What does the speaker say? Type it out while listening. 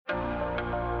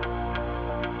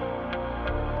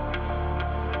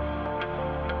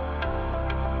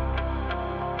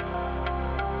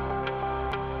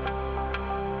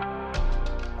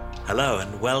Hello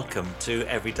and welcome to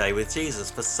Everyday with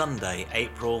Jesus for Sunday,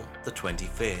 April the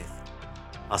 25th.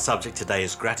 Our subject today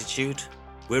is gratitude.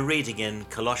 We're reading in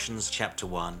Colossians chapter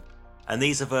 1, and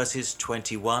these are verses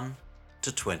 21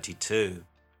 to 22.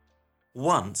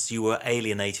 Once you were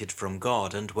alienated from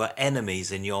God and were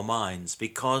enemies in your minds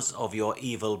because of your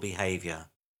evil behavior.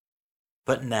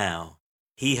 But now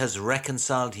he has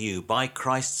reconciled you by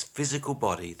Christ's physical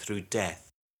body through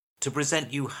death to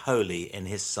present you holy in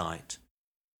his sight,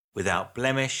 without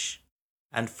blemish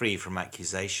and free from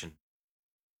accusation.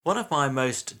 One of my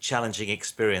most challenging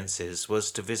experiences was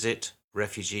to visit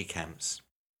refugee camps.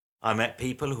 I met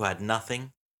people who had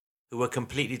nothing, who were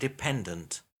completely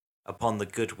dependent upon the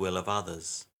goodwill of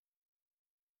others.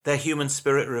 Their human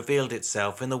spirit revealed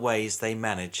itself in the ways they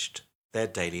managed their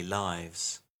daily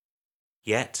lives.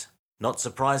 Yet, not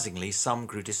surprisingly, some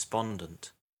grew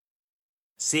despondent,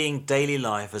 seeing daily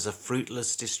life as a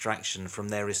fruitless distraction from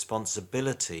their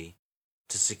responsibility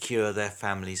to secure their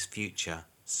family's future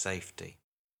safety.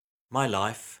 My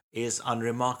life is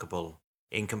unremarkable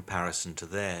in comparison to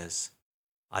theirs.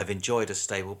 I've enjoyed a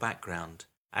stable background,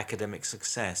 academic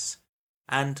success,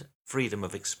 and freedom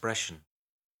of expression.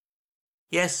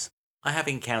 Yes, I have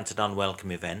encountered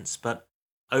unwelcome events, but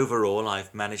overall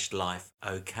I've managed life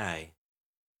okay.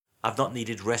 I've not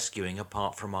needed rescuing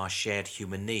apart from our shared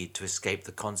human need to escape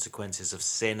the consequences of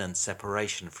sin and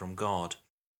separation from God.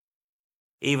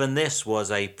 Even this was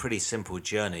a pretty simple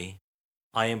journey.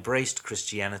 I embraced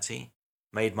Christianity,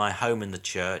 made my home in the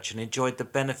church, and enjoyed the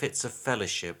benefits of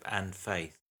fellowship and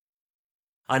faith.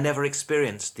 I never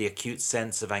experienced the acute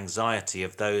sense of anxiety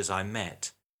of those I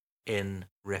met in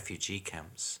refugee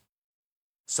camps.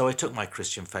 So I took my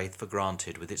Christian faith for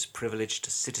granted with its privileged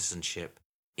citizenship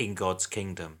in God's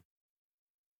kingdom.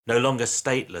 No longer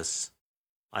stateless,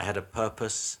 I had a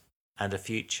purpose and a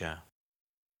future.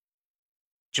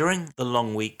 During the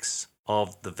long weeks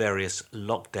of the various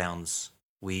lockdowns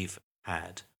we've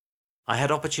had, I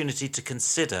had opportunity to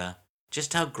consider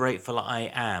just how grateful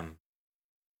I am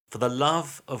for the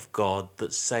love of God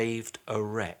that saved a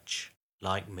wretch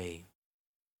like me.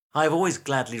 I have always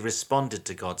gladly responded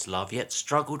to God's love, yet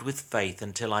struggled with faith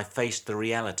until I faced the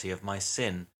reality of my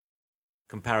sin.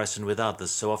 Comparison with others,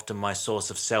 so often my source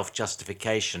of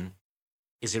self-justification,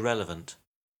 is irrelevant.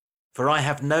 For I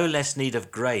have no less need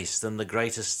of grace than the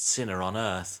greatest sinner on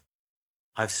earth.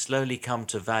 I've slowly come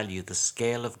to value the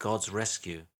scale of God's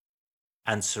rescue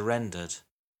and surrendered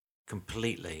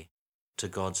completely to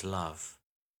God's love.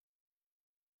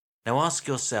 Now ask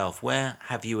yourself, where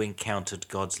have you encountered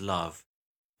God's love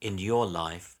in your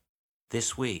life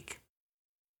this week?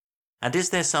 And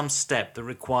is there some step that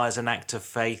requires an act of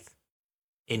faith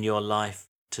in your life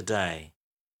today?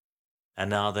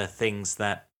 And are there things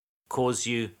that cause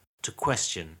you to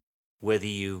question whether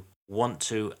you want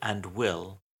to and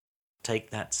will take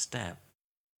that step?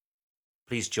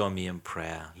 Please join me in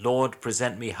prayer. Lord,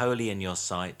 present me wholly in your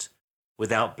sight,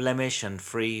 without blemish and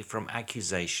free from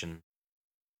accusation.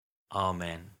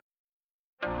 Amen.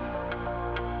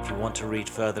 If you want to read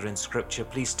further in Scripture,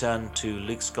 please turn to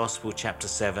Luke's Gospel chapter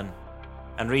 7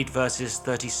 and read verses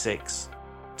 36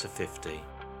 to 50.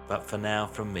 But for now,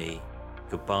 from me,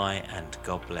 goodbye and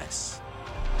God bless.